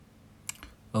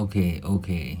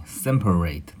Okay. Sample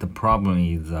rate. The problem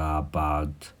is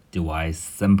about device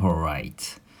sample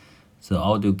rate. So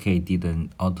AutoCAD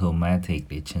didn't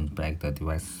automatically change back the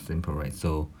device sample rate.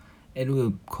 So it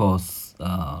will cause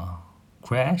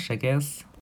crash, I guess.